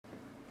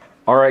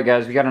Alright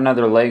guys, we got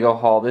another Lego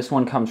haul. This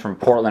one comes from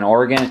Portland,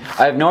 Oregon.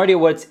 I have no idea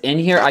what's in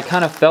here. I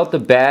kind of felt the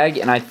bag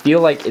and I feel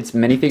like it's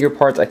minifigure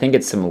parts. I think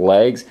it's some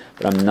legs,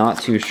 but I'm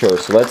not too sure.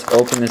 So let's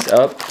open this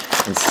up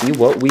and see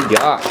what we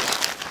got.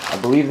 I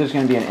believe there's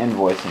going to be an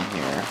invoice in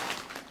here.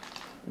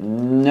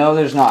 No,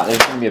 there's not. There's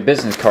going to be a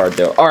business card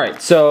though.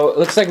 Alright, so it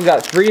looks like we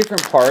got 3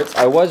 different parts.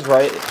 I was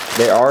right.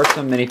 There are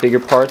some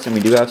minifigure parts and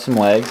we do have some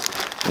legs.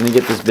 Let me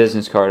get this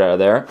business card out of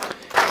there.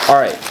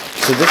 Alright.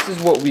 So this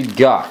is what we've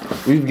got.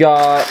 We've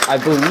got, I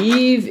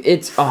believe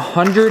it's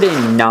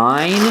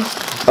 109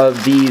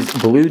 of these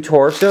blue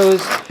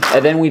torsos.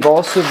 And then we've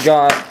also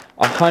got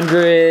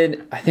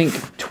 100, I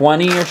think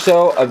 20 or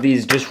so of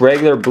these just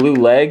regular blue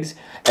legs.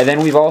 And then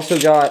we've also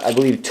got, I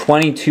believe,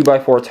 20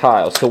 2x4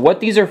 tiles. So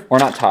what these are, or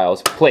not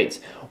tiles,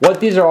 plates.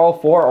 What these are all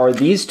for are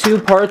these 2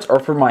 parts are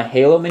for my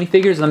Halo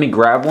minifigures. Let me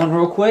grab one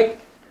real quick.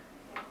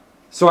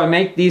 So I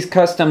make these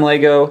custom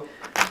Lego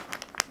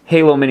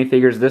Halo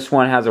minifigures. This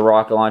one has a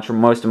rocket launcher.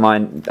 Most of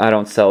mine, I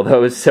don't sell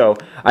those. So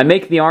I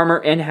make the armor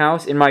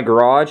in-house in my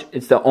garage.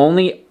 It's the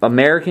only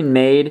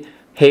American-made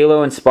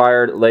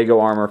Halo-inspired Lego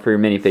armor for your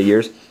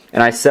minifigures.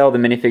 And I sell the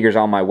minifigures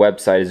on my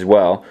website as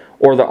well.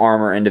 Or the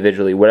armor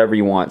individually, whatever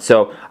you want.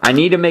 So I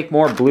need to make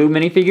more blue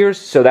minifigures.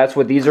 So that's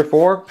what these are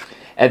for.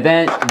 And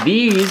then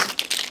these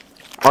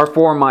are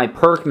for my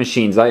Perk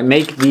machines. I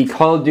make the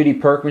Call of Duty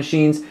Perk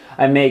machines.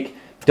 I make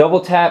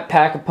Double Tap,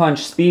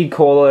 Pack-a-Punch, Speed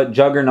Cola,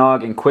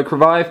 Juggernog, and Quick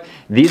Revive.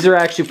 These are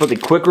actually for the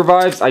Quick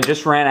Revives. I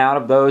just ran out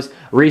of those,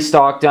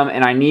 restocked them,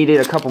 and I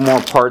needed a couple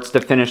more parts to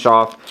finish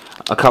off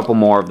a couple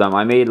more of them.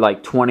 I made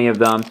like 20 of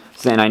them,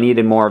 and I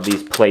needed more of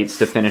these plates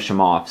to finish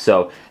them off.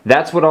 So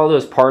that's what all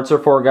those parts are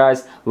for,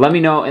 guys. Let me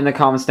know in the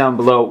comments down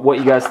below what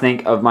you guys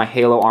think of my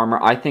Halo armor.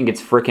 I think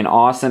it's freaking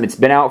awesome. It's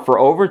been out for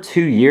over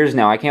 2 years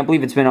now. I can't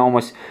believe it's been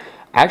almost,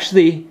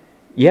 actually,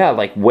 yeah,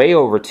 like way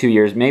over 2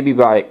 years. Maybe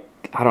by,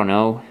 I don't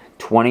know,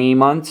 20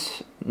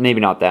 months?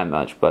 Maybe not that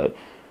much, but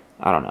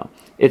I don't know.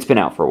 It's been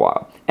out for a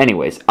while.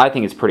 Anyways, I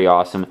think it's pretty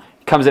awesome.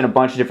 It comes in a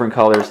bunch of different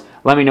colors.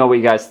 Let me know what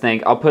you guys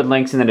think. I'll put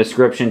links in the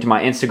description to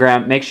my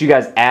Instagram. Make sure you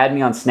guys add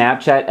me on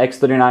Snapchat,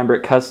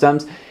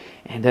 x39brickcustoms.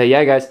 And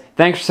yeah, guys,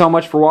 thanks so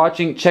much for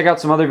watching. Check out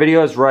some other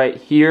videos right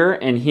here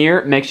and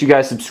here. Make sure you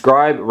guys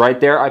subscribe right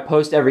there. I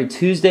post every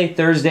Tuesday,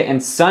 Thursday,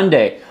 and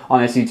Sunday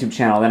on this YouTube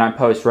channel. Then I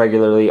post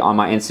regularly on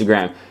my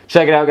Instagram.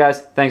 Check it out,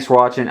 guys. Thanks for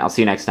watching. I'll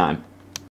see you next time.